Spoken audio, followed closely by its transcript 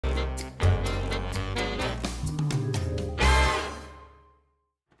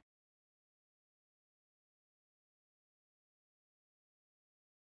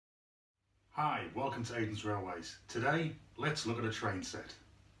Hi, welcome to Aidans Railways. Today, let's look at a train set.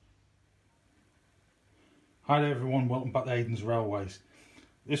 Hi there everyone, welcome back to Aidans Railways.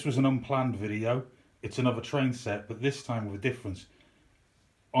 This was an unplanned video. It's another train set, but this time with a difference.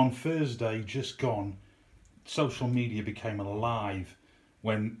 On Thursday, just gone, social media became alive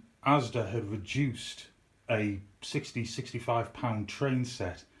when Asda had reduced a £60–65 train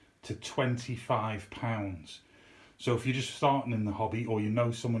set to £25. So if you're just starting in the hobby, or you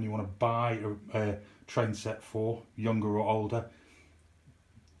know someone you want to buy a train set for, younger or older,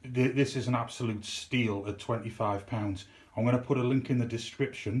 this is an absolute steal at £25. I'm going to put a link in the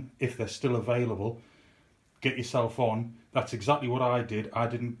description if they're still available. Get yourself on. That's exactly what I did. I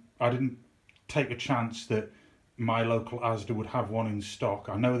didn't take a chance that my local Asda would have one in stock.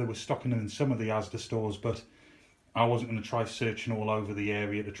 I know they were stocking them in some of the Asda stores, but I wasn't going to try searching all over the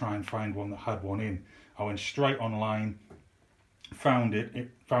area to try and find one that had one in. I went straight online, found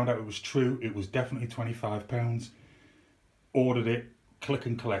out it was true. It was definitely £25. Ordered it, click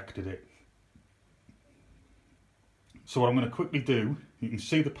and collected it. So what I'm going to quickly do, you can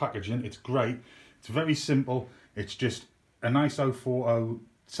see the packaging, it's great. It's very simple. It's just a nice 040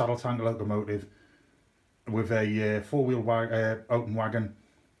 saddle tank locomotive with a four-wheel open wagon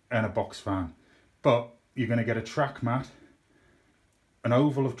and a box fan. But you're going to get a track mat, an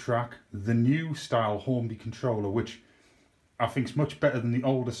oval of track, the new style Hornby controller, which I think is much better than the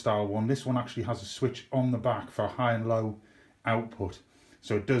older style one. This one actually has a switch on the back for high and low output.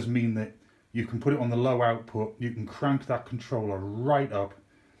 So it does mean that you can put it on the low output, you can crank that controller right up.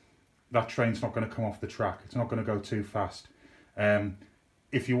 That train's not going to come off the track. It's not going to go too fast.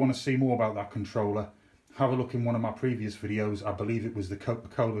 If you want to see more about that controller, have a look in one of my previous videos. I believe it was the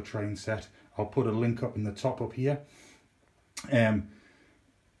Coca-Cola train set. I'll put a link up in the top up here.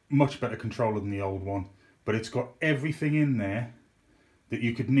 Much better controller than the old one, but it's got everything in there that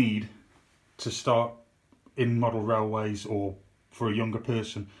you could need to start in model railways, or for a younger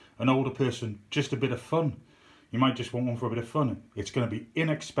person, an older person, just a bit of fun. You might just want one for a bit of fun. It's going to be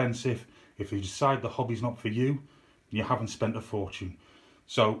inexpensive. If you decide the hobby's not for you, you haven't spent a fortune.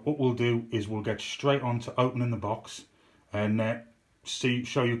 So what we'll do is we'll get straight on to opening the box and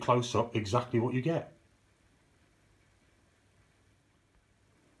show you close up exactly what you get.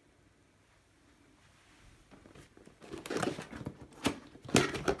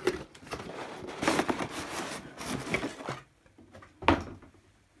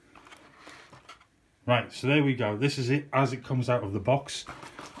 Right, so there we go. This is it as it comes out of the box.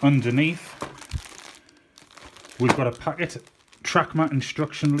 Underneath, we've got a packet, track mat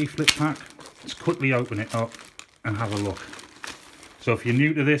instruction leaflet pack. Let's quickly open it up and have a look. So if you're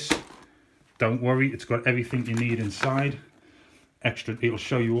new to this, don't worry, it's got everything you need inside. It'll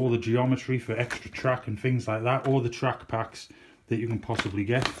show you all the geometry for extra track and things like that, all the track packs that you can possibly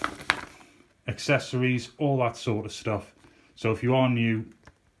get, accessories, all that sort of stuff. So if you are new,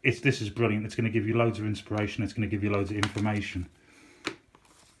 this is brilliant. It's going to give you loads of inspiration. It's going to give you loads of information.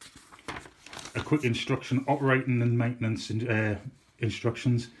 A quick instruction, operating and maintenance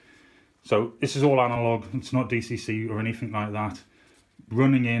instructions. So this is all analog. It's not DCC or anything like that.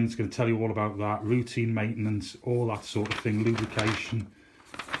 Running in, it's going to tell you all about that. Routine maintenance, all that sort of thing. Lubrication,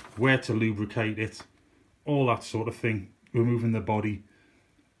 where to lubricate it, all that sort of thing. Removing the body.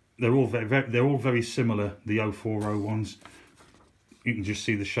 They're all very similar, the 040 ones. You can just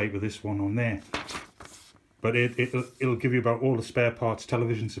see the shape of this one on there, but it'll give you about all the spare parts.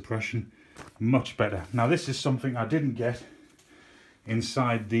 Television suppression, much better. Now this is something I didn't get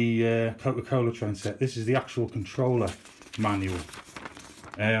inside the Coca-Cola train set. This is the actual controller manual.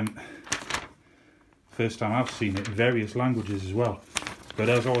 First time I've seen it in various languages as well. But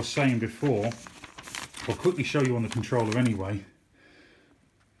as I was saying before, I'll quickly show you on the controller anyway.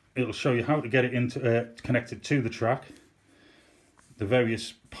 It'll show you how to get it into connected to the track, the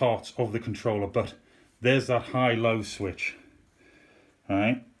various parts of the controller, but there's that high-low switch.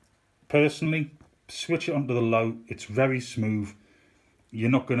 Alright, personally, switch it onto the low. It's very smooth. You're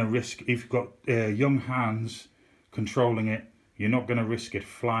not going to risk, if you've got young hands controlling it, you're not going to risk it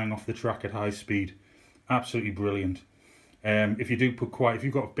flying off the track at high speed. Absolutely brilliant. If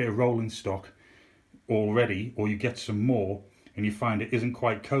you've got a bit of rolling stock already, or you get some more and you find it isn't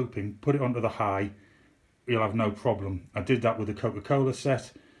quite coping, put it onto the high. You'll have no problem. I did that with the Coca-Cola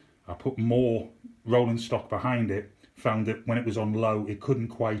set. I put more rolling stock behind it, found that when it was on low it couldn't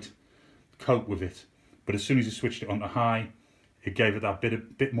quite cope with it, but as soon as you switched it onto high, it gave it that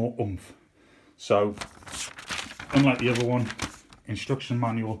bit more oomph. So unlike the other one, instruction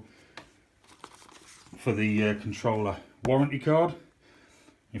manual for the controller, warranty card.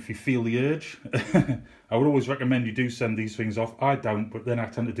 if you feel the urge. I would always recommend you do send these things off. I don't, but then I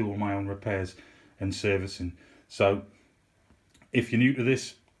tend to do all my own repairs and servicing. So if you're new to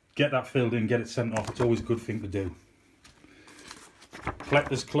this, get that filled in, get it sent off. It's always a good thing to do.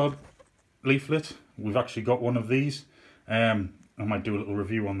 Collectors Club leaflet. We've actually got one of these. I might do a little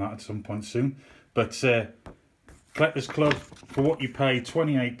review on that at some point soon. But Collectors Club, for what you pay,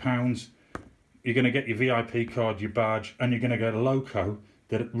 £28, you're going to get your VIP card, your badge, and you're going to get a loco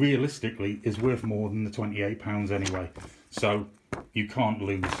that realistically is worth more than the £28 anyway. So you can't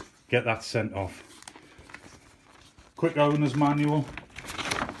lose. Get that sent off. Quick owner's manual.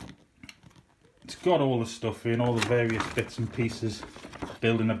 It's got all the stuff in, all the various bits and pieces,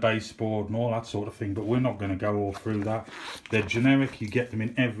 building a baseboard and all that sort of thing, but we're not going to go all through that. They're generic, you get them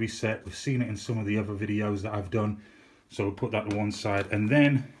in every set. We've seen it in some of the other videos that I've done, so we'll put that to one side. And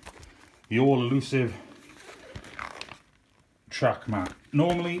then the all-elusive track mat.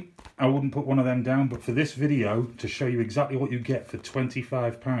 Normally I wouldn't put one of them down, but for this video, to show you exactly what you get for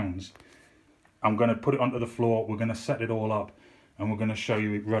 £25, I'm going to put it onto the floor, we're going to set it all up, and we're going to show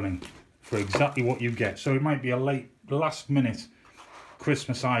you it running for exactly what you get. So it might be a last minute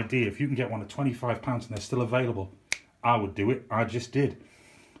Christmas idea. If you can get one at £25 and they're still available, I would do it. I just did.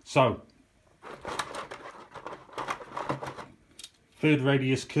 So third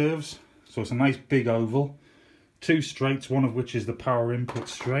radius curves, so it's a nice big oval, 2 straights, one of which is the power input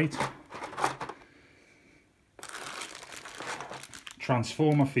straight,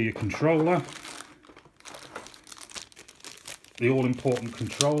 transformer for your controller, the all-important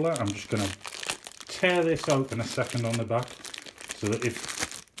controller. I'm just going to tear this open a second on the back, so that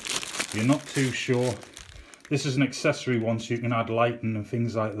if you're not too sure, this is an accessory one, so you can add lighting and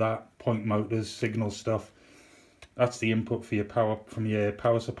things like that, point motors, signal stuff. That's the input for your power from your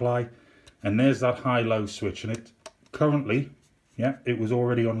power supply, and there's that high-low switch, and it currently, yeah, it was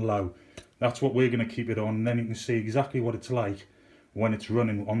already on low. That's what we're going to keep it on, and then you can see exactly what it's like when it's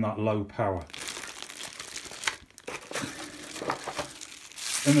running on that low power.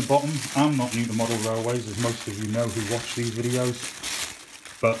 In the bottom, I'm not new to model railways, as most of you know who watch these videos,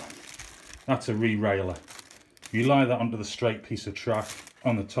 but that's a re-railer. You lie that onto the straight piece of track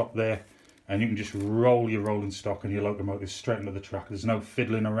on the top there, and you can just roll your rolling stock and your locomotive straight into the track. There's no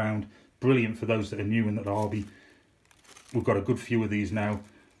fiddling around. Brilliant for those that are new in the hobby. We've got a good few of these now.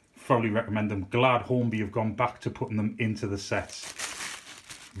 Thoroughly recommend them. Glad Hornby have gone back to putting them into the sets.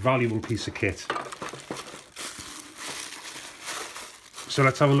 Valuable piece of kit. So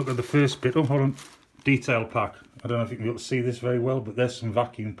let's have a look at the first bit. Oh, hold on. Detail pack. I don't know if you can be able to see this very well, but there's some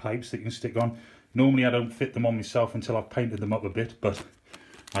vacuum pipes that you can stick on. Normally I don't fit them on myself until I've painted them up a bit, but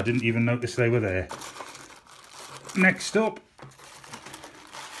I didn't even notice they were there. Next up,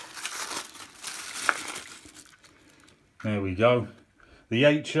 there we go. The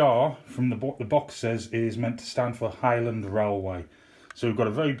HR from the box says is meant to stand for Highland Railway. So we've got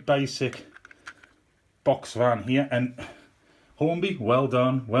a very basic box van here, and Hornby, well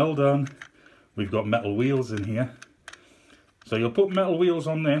done, well done. We've got metal wheels in here. So you'll put metal wheels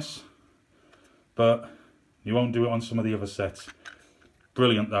on this, but you won't do it on some of the other sets.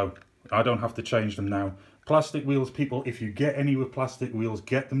 Brilliant though. I don't have to change them now. Plastic wheels, people, if you get any with plastic wheels,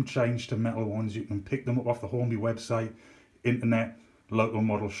 get them changed to metal ones. You can pick them up off the Hornby website, internet, local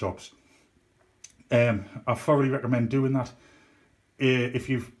model shops. I thoroughly recommend doing that. If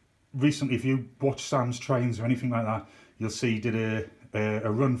you watch Sam's Trains or anything like that, you'll see he did a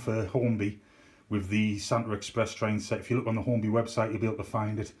run for Hornby with the Santa Express train set. If you look on the Hornby website, you'll be able to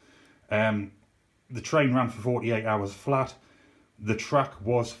find it. The train ran for 48 hours flat. The track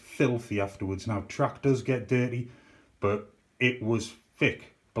was filthy afterwards. Now, track does get dirty, but it was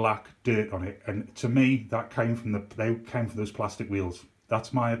thick black dirt on it, and to me that came from those plastic wheels.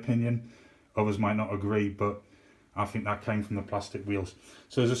 That's my opinion. Others might not agree, but I think that came from the plastic wheels.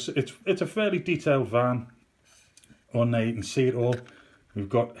 So it's a fairly detailed van. On there you can see it all. We've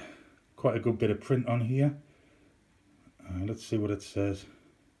got quite a good bit of print on here. Let's see what it says.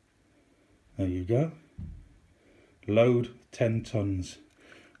 There you go. Load 10 tons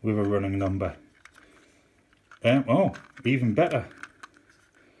with a running number. Oh, even better.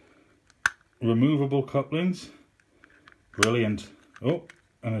 Removable couplings. Brilliant. Oh,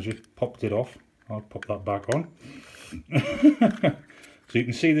 and I just popped it off. I'll pop that back on. So you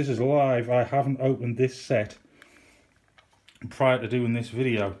can see this is live. I haven't opened this set prior to doing this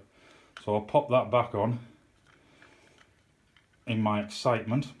video, so I'll pop that back on in my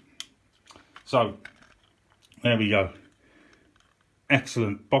excitement. So there we go.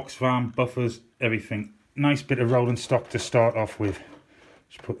 Excellent box van, buffers, everything. Nice bit of rolling stock to start off with.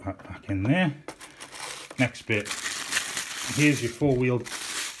 Just put that back in there. Next bit. Here's your four-wheeled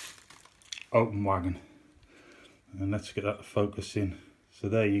open wagon. And let's get that to focus in. So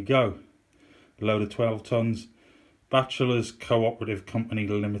there you go. A load of 12 tons. Bachelors Cooperative Company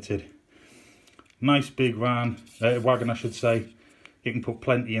Limited. Nice big wagon I should say. You can put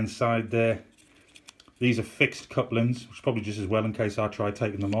plenty inside there. These are fixed couplings, which is probably just as well in case I try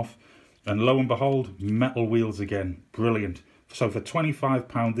taking them off. And lo and behold, metal wheels again. Brilliant. So for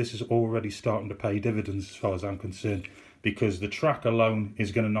 £25, this is already starting to pay dividends as far as I'm concerned, because the track alone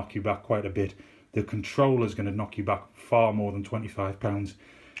is going to knock you back quite a bit. The controller is going to knock you back far more than £25.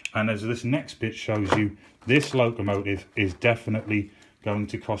 And as this next bit shows you, this locomotive is definitely going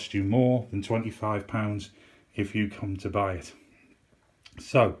to cost you more than £25 if you come to buy it.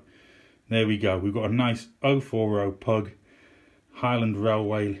 So there we go. We've got a nice 040 Pug Highland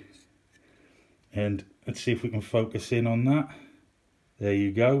Railway, and let's see if we can focus in on that. There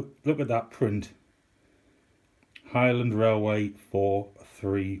you go. Look at that print. Highland Railway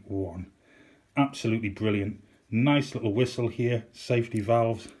 431. Absolutely brilliant. Nice little whistle here. Safety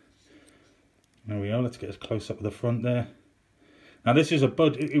valves. There we are. Let's get as close up to the front there. Now this is a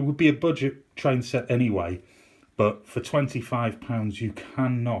budget. It would be a budget train set anyway, but for £25 you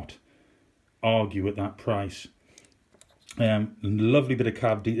cannot argue at that price. Lovely bit of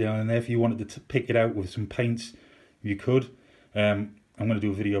cab detail in there. If you wanted to pick it out with some paints, you could. I'm going to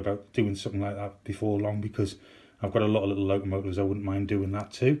do a video about doing something like that before long, because I've got a lot of little locomotives. I wouldn't mind doing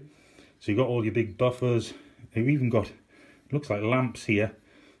that too. So you've got all your big buffers. They've even got, looks like lamps here,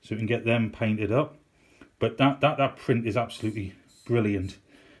 so we can get them painted up. But that print is absolutely brilliant.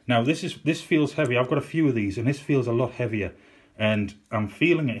 Now this feels heavy. I've got a few of these, and this feels a lot heavier. And I'm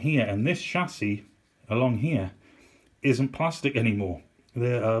feeling it here. And this chassis along here isn't plastic anymore.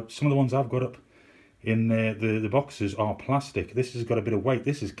 Some of the ones I've got up in the boxes are plastic. This has got a bit of weight.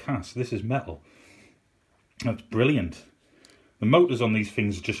 This is cast. This is metal. That's brilliant. The motors on these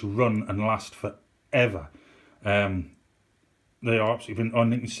things just run and last forever. They are absolutely brilliant.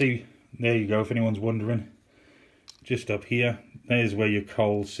 And you can see, there you go, if anyone's wondering, just up here, there's where your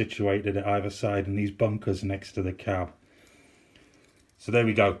coal's situated at either side, and these bunkers next to the cab. So there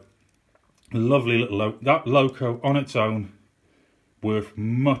we go. Lovely little that loco on its own worth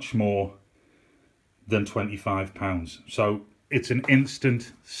much more than £25. So it's an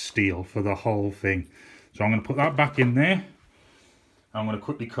instant steal for the whole thing. So I'm going to put that back in there. I'm going to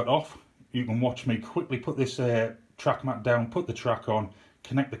quickly cut off. You can watch me quickly put this track mat down, put the track on,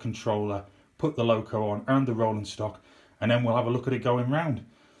 connect the controller, put the loco on and the rolling stock, and then we'll have a look at it going round.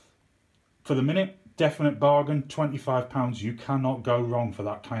 For the minute, definite bargain, £25. You cannot go wrong for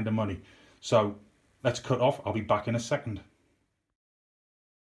that kind of money. So let's cut off. I'll be back in a second.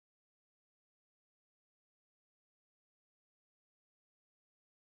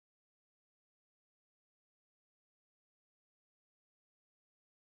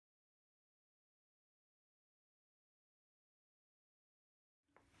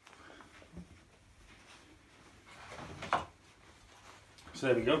 So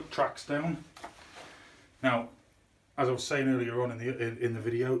there we go, track's down. Now, as I was saying earlier on in the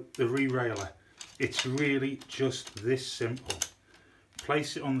video, the re-railer, it's really just this simple.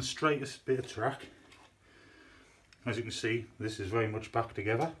 Place it on the straightest bit of track. As you can see, this is very much back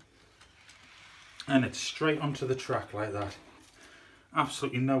together. And it's straight onto the track like that.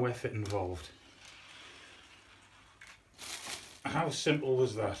 Absolutely no effort involved. How simple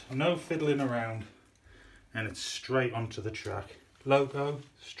was that? No fiddling around, and it's straight onto the track. Logo,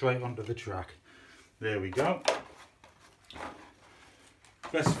 straight onto the track. There we go.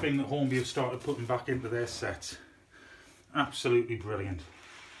 Best thing that Hornby have started putting back into their sets. Absolutely brilliant.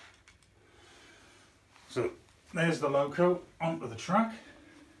 So there's the loco onto the track.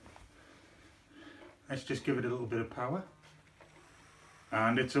 Let's just give it a little bit of power,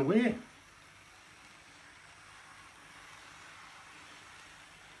 and it's away.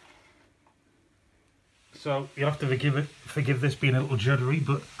 So you'll have to forgive this being a little juddery,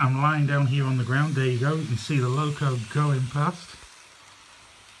 but I'm lying down here on the ground. There you go, you can see the loco going past.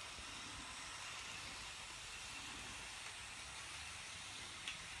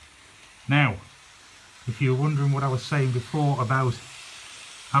 Now, if you're wondering what I was saying before about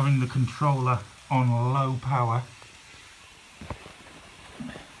having the controller on low power,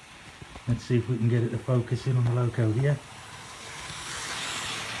 let's see if we can get it to focus in on the loco here.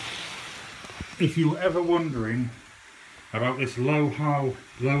 If you were ever wondering about this low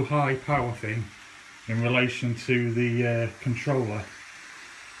high power thing in relation to the controller,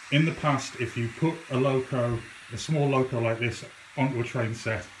 in the past, if you put a small loco like this onto a train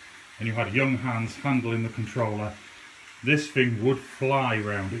set and you had young hands handling the controller, this thing would fly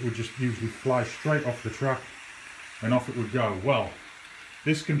round. It would just usually fly straight off the track and off it would go. Well,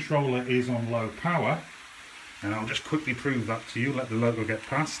 This controller is on low power, and I'll just quickly prove that to you. Let the logo get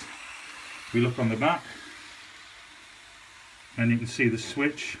past. We look on the back and you can see the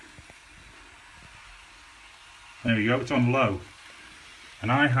switch. There we go, it's on low,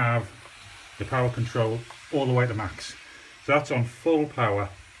 and I have the power control all the way to max. So that's on full power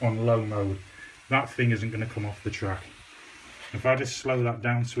on low mode. That thing isn't going to come off the track. If I just slow that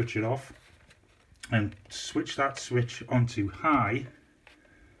down, switch it off, and switch that switch onto high,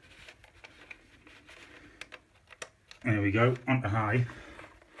 there we go, onto high,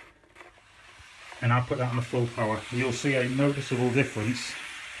 and I'll put that on the full power, you'll see a noticeable difference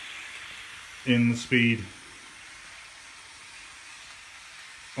in the speed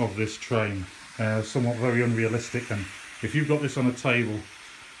of this train. Somewhat very unrealistic, and if you've got this on a table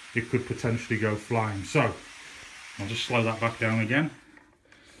it could potentially go flying. So I'll just slow that back down again,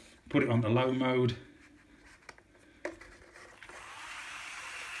 put it on the low mode,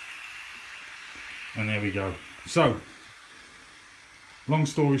 and there we go. So long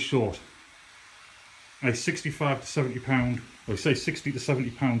story short, a 65 to 70 pound, or say 60 to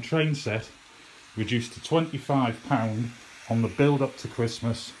 70 pound train set reduced to £25 on the build up to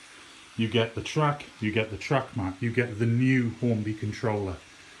Christmas. You get the track, you get the track mat, you get the new Hornby controller,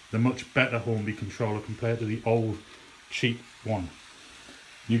 the much better Hornby controller compared to the old cheap one.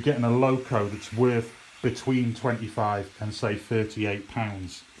 You're getting a loco that's worth between 25 and say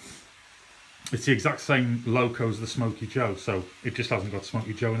 £38. It's the exact same loco as the Smoky Joe, so it just hasn't got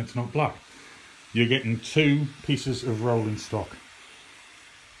Smoky Joe and it's not black. You're getting 2 pieces of rolling stock.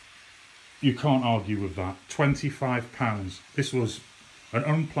 You can't argue with that. £25. This was an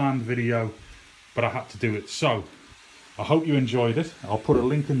unplanned video, but I had to do it. So I hope you enjoyed it. I'll put a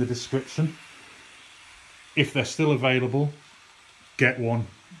link in the description. If they're still available, get one.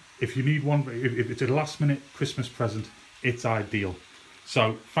 If you need one, if it's a last minute Christmas present, it's ideal.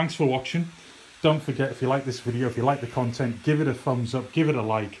 So thanks for watching. Don't forget, if you like this video, if you like the content, give it a thumbs up, give it a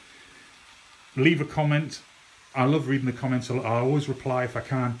like, leave a comment. I love reading the comments. I always reply if I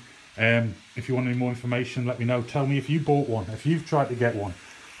can. If you want any more information, let me know. Tell me if you bought one, if you've tried to get one,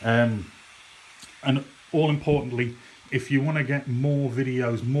 and all importantly, if you want to get more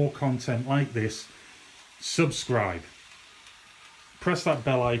videos, more content like this, subscribe. Press that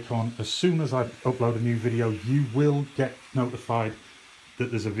bell icon. As soon as I upload a new video, you will get notified that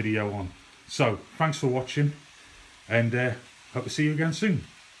there's a video on. So thanks for watching, and hope to see you again soon.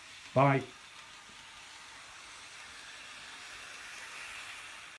 Bye.